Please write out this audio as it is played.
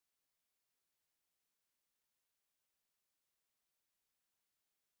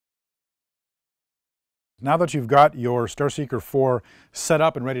Now that you've got your StarSeeker IV set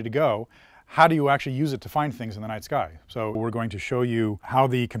up and ready to go, how do you actually use it to find things in the night sky? So we're going to show you how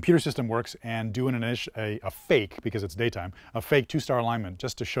the computer system works and do a fake, because it's daytime, a fake 2-star alignment,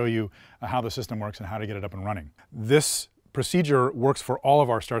 just to show you how the system works and how to get it up and running. This procedure works for all of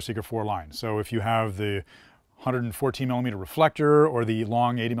our StarSeeker IV lines. So if you have the 114mm reflector or the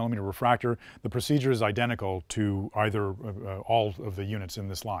long 80mm refractor, the procedure is identical to either all of the units in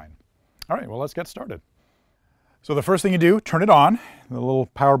this line. All right, well, let's get started. So the first thing you do, turn it on, the little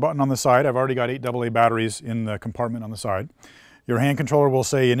power button on the side. I've already got 8 AA batteries in the compartment on the side. Your hand controller will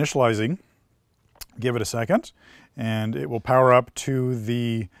say initializing. Give it a second, and it will power up to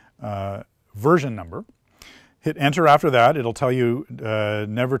the version number. Hit enter after that. It'll tell you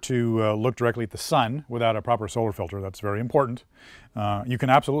never to look directly at the sun without a proper solar filter. That's very important. You can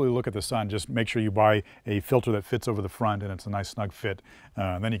absolutely look at the sun. Just make sure you buy a filter that fits over the front and it's a nice snug fit.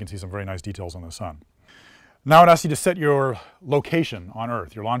 Then you can see some very nice details on the sun. Now it asks you to set your location on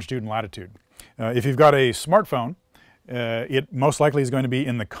Earth, your longitude and latitude. If you've got a smartphone, it most likely is going to be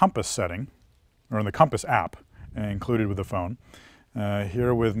in the compass setting, or in the compass app included with the phone.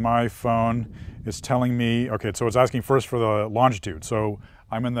 Here with my phone, it's telling me, okay, so it's asking first for the longitude. So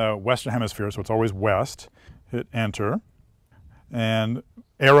I'm in the Western Hemisphere, so it's always west. Hit enter, and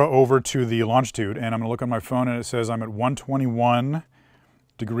arrow over to the longitude, and I'm going to look on my phone and it says I'm at 121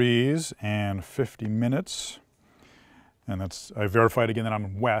 degrees and 50 minutes. And that's, I verified again that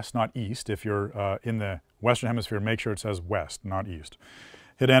I'm west, not east. If you're in the Western Hemisphere, make sure it says west, not east.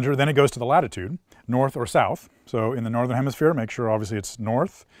 Hit enter, then it goes to the latitude, north or south. So in the Northern Hemisphere, make sure obviously it's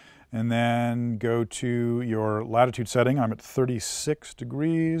north. And then go to your latitude setting. I'm at 36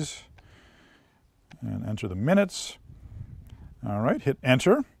 degrees. And enter the minutes. All right, hit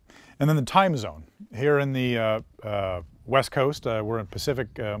enter. And then the time zone. Here in the West Coast, we're in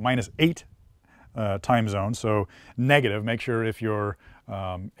Pacific -8 time zone, so negative. Make sure if you're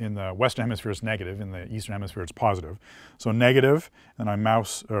in the Western Hemisphere it's negative, in the Eastern Hemisphere it's positive. So negative, and I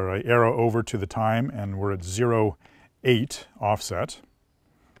mouse or I arrow over to the time, and we're at 08 offset.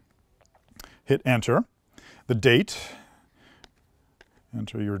 Hit enter. The date.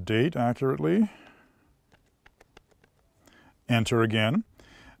 Enter your date accurately. Enter again.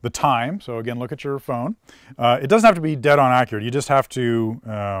 The time, so again, look at your phone. It doesn't have to be dead on accurate. You just have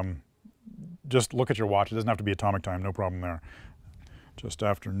to just look at your watch. It doesn't have to be atomic time, no problem there. Just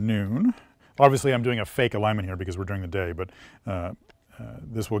after noon. Obviously, I'm doing a fake alignment here because we're during the day, but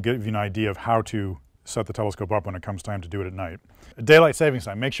this will give you an idea of how to set the telescope up when it comes time to do it at night. Daylight savings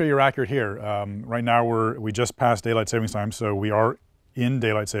time, make sure you're accurate here. Right now, we just passed daylight savings time, so we are in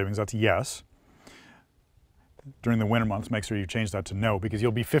daylight savings, that's yes. During the winter months, make sure you change that to no, because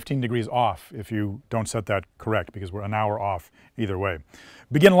you'll be 15 degrees off if you don't set that correct, because we're an hour off either way.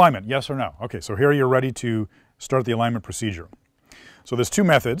 Begin alignment, yes or no? Okay, so here you're ready to start the alignment procedure. So there's two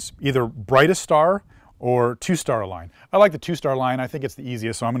methods, either brightest star or 2-star align. I like the 2-star align. I think it's the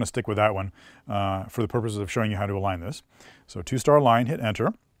easiest, so I'm going to stick with that one for the purposes of showing you how to align this. So 2-star align, hit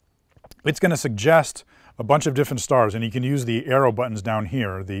enter. It's going to suggest a bunch of different stars, and you can use the arrow buttons down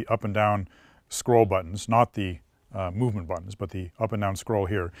here, the up and down scroll buttons, not the movement buttons, but the up and down scroll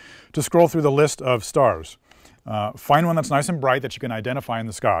here, to scroll through the list of stars. Find one that's nice and bright that you can identify in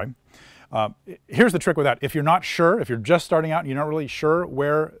the sky. Here's the trick with that. If you're not sure, if you're just starting out and you're not really sure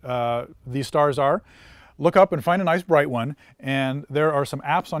where these stars are, look up and find a nice bright one, and there are some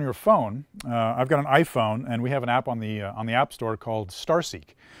apps on your phone. I've got an iPhone, and we have an app on the App Store called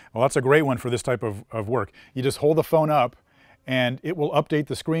StarSeek. Well, that's a great one for this type of work. You just hold the phone up, and it will update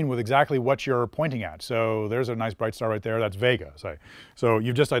the screen with exactly what you're pointing at. So there's a nice bright star right there. That's Vega, say. So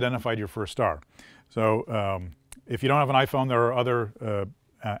you've just identified your first star. So if you don't have an iPhone, there are other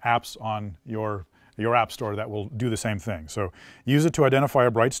apps on your app store that will do the same thing. So use it to identify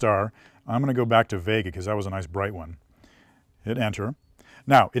a bright star. I'm going to go back to Vega because that was a nice bright one. Hit enter.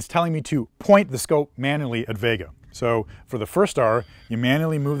 Now it's telling me to point the scope manually at Vega. So for the first star, you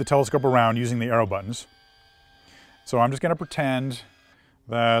manually move the telescope around using the arrow buttons. So I'm just going to pretend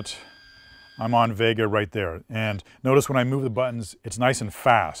that I'm on Vega right there. And notice when I move the buttons, it's nice and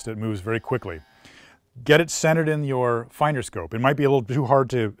fast. It moves very quickly. Get it centered in your finder scope. It might be a little too hard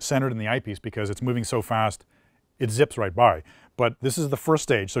to center it in the eyepiece because it's moving so fast, it zips right by. But this is the first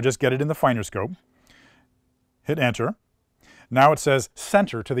stage, so just get it in the finder scope. Hit enter. Now it says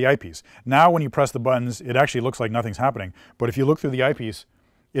center to the eyepiece. Now when you press the buttons, it actually looks like nothing's happening. But if you look through the eyepiece,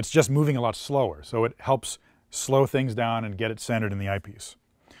 it's just moving a lot slower. So it helps slow things down and get it centered in the eyepiece.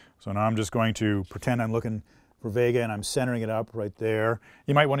 So now I'm just going to pretend I'm looking for Vega and I'm centering it up right there.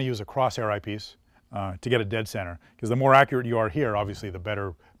 You might want to use a crosshair eyepiece to get a dead center, because the more accurate you are here, obviously the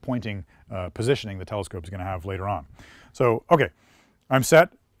better pointing positioning the telescope is going to have later on. So, okay, I'm set.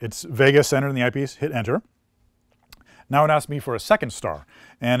 It's Vega centered in the eyepiece. Hit enter. Now it asks me for a second star.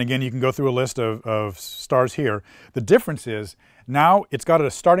 And again, you can go through a list of stars here. The difference is now it's got a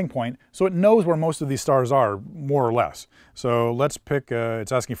starting point, so it knows where most of these stars are, more or less. So let's pick,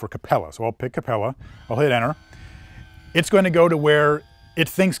 it's asking for Capella. So I'll pick Capella. I'll hit enter. It's going to go to where it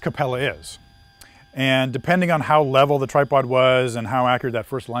thinks Capella is. And depending on how level the tripod was and how accurate that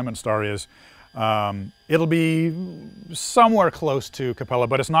first alignment star is, it'll be somewhere close to Capella,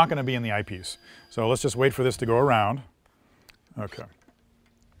 but it's not going to be in the eyepiece. So let's just wait for this to go around. Okay.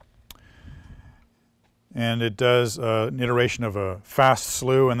 And it does an iteration of a fast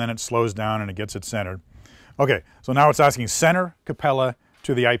slew, and then it slows down and it gets it centered. Okay, so now it's asking center Capella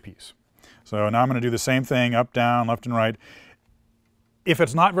to the eyepiece. So now I'm going to do the same thing, up, down, left, and right. If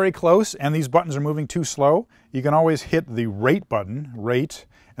it's not very close and these buttons are moving too slow, you can always hit the rate button, rate,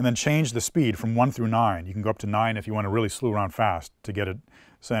 and then change the speed from 1 through 9. You can go up to 9 if you want to really slew around fast to get it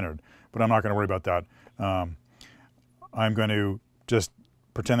centered, but I'm not going to worry about that. I'm going to just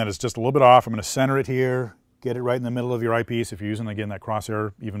pretend that it's just a little bit off. I'm going to center it here, get it right in the middle of your eyepiece. If you're using, again, that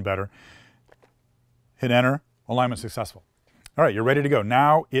crosshair, even better. Hit enter, alignment successful. All right, you're ready to go.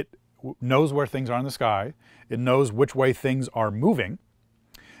 Now it knows where things are in the sky. It knows which way things are moving.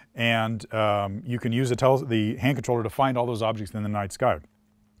 And you can use the hand controller to find all those objects in the night sky.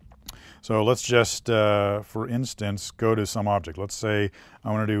 So let's just, for instance, go to some object. Let's say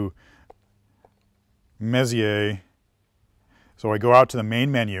I want to do Messier. So I go out to the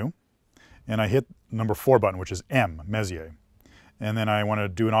main menu, and I hit number 4 button, which is M, Messier. And then I want to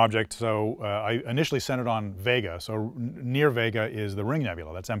do an object, so I initially centered on Vega. So near Vega is the Ring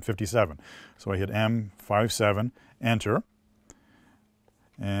Nebula, that's M57. So I hit M57, enter.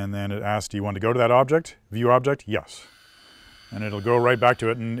 And then it asks, do you want to go to that object? View object? Yes. And it'll go right back to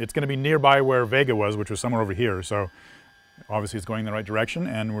it, and it's going to be nearby where Vega was, which was somewhere over here. So obviously it's going in the right direction,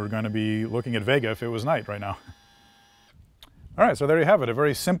 and we're going to be looking at Vega if it was night right now. All right, so there you have it, a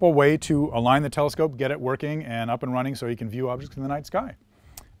very simple way to align the telescope, get it working and up and running so you can view objects in the night sky.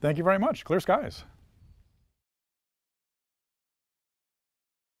 Thank you very much. Clear skies.